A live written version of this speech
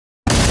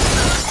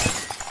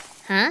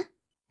Huh?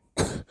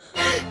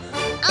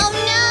 Oh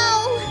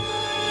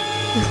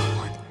no! Little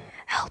one,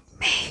 help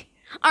me.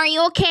 Are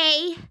you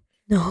okay?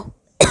 No,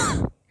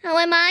 How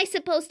am I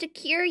supposed to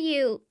cure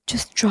you?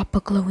 just drop a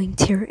glowing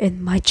tear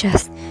in my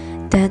chest.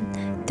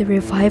 Then the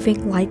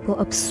reviving light will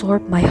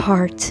absorb my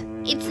heart.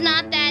 It's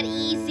not that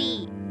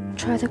easy.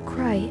 Try to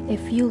cry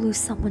if you lose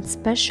someone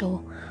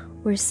special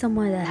or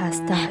someone that has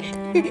died.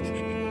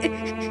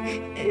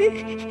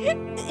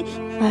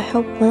 I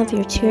hope one of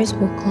your tears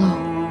will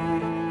glow.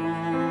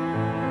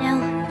 No.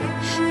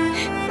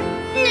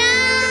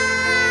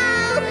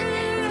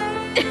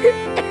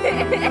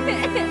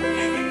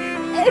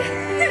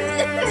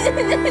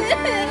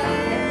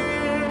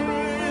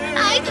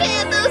 I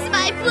can't lose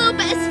my blue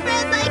best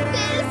friend like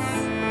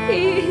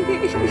this.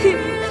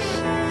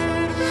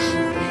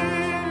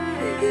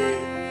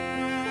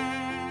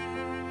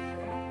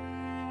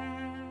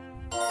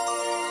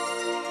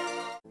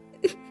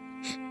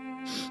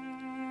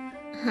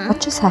 Huh?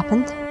 What just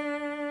happened?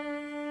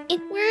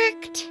 It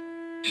worked.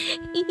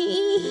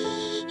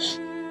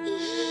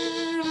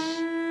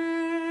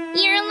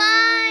 You're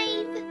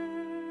alive!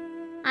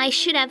 I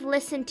should have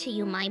listened to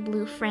you, my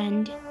blue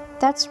friend.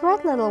 That's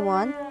right, little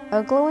one.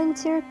 A glowing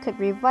tear could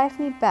revive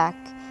me back.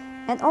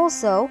 And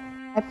also,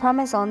 I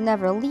promise I'll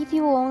never leave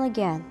you alone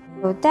again.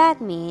 So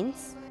that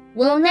means...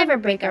 We'll never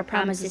break our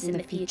promises in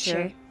the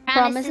future.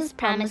 Promises,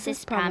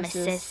 promises,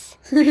 promises.